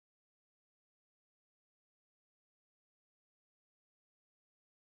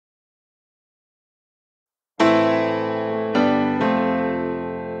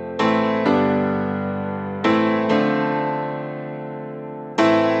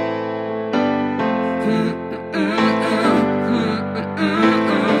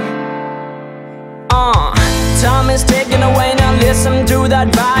Time is ticking away, now listen to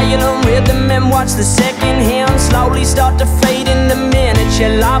that violin rhythm and watch the second hand slowly start to fade into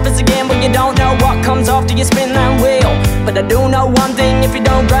miniature. Life is a gamble, you don't know what comes after you spin that wheel. But I do know one thing, if you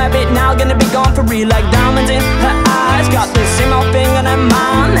don't grab it now, gonna be gone for real. Like diamonds in her eyes, got the same old thing on her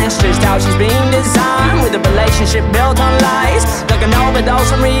mind. That's just how she's being designed, with a relationship built on lies. Like an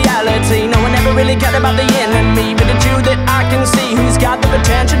overdose on reality, no one ever really cared about the enemy. But it's you that I can see, who's got the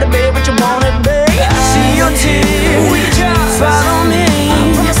potential to be what you wanna be. I see your tears, follow me,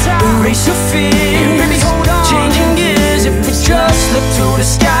 erase your fears, changing gears. If we just look to the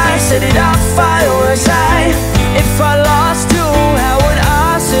sky, set it off, fireworks high. If I lost you, how would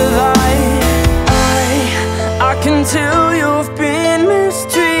I survive? I can tell you've been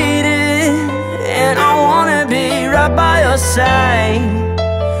mistreated, and I wanna be right by your side.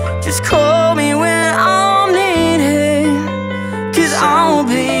 Just call me when I'm needed, 'cause I'll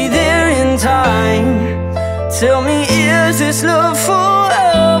be there in time. Tell me, is this love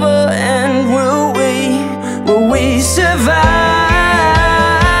forever, and will we survive?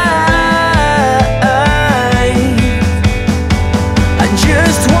 I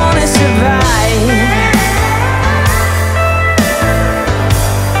just wanna survive.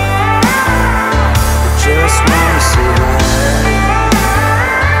 I just wanna survive.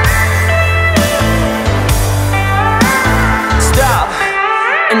 Stop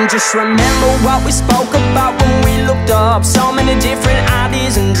and just remember what we spoke about when we looked up. So many different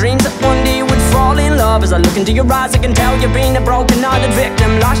ideas and dreams that one day would fall in love. As I look into your eyes, I can tell you've been a broken-hearted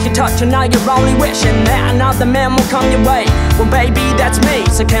victim. Lost your touch and now you're only wishing that another man will come your way. Well baby, that's me,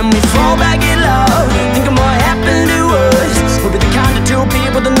 so can we fall back in love? Think of what happened to us. We'll be the kind of two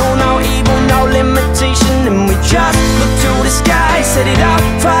people that know no evil, no limitation. And we just look to the sky, set it up,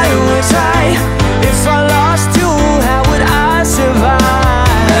 fireworks high. If I lost you, how would I survive?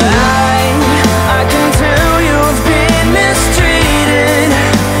 I can tell you've been mistreated,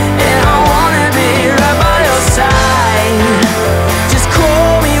 and I wanna be right by your side. Just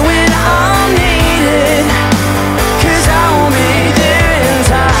call me when I'm needed, 'cause I will be there in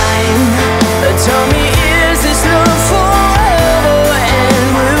time. Tell me, is this love forever, and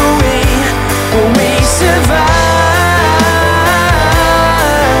will we survive?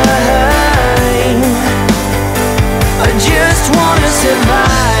 I just wanna survive.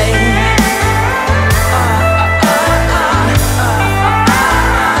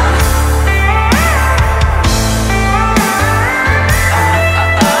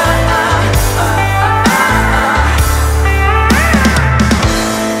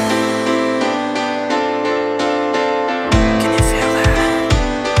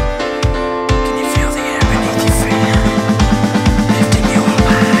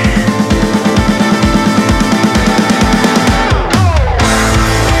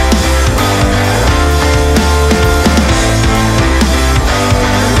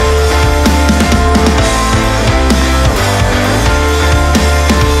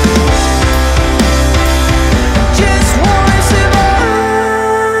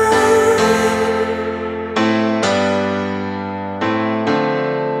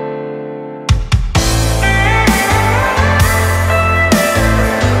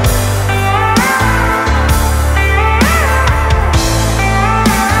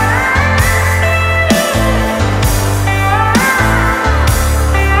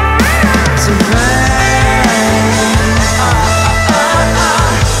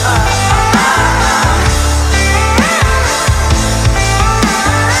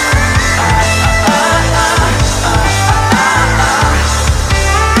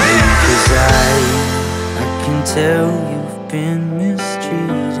 Tell you've been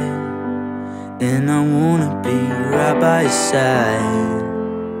mistreated, and I wanna be right by your side.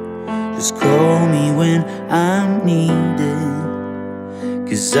 Just call me when I'm needed,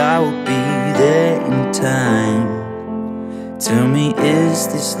 'cause I will be there in time. Tell me, is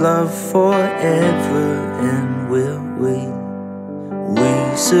this love forever, and will we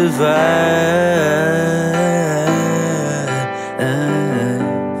survive?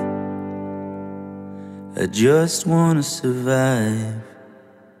 I just wanna survive.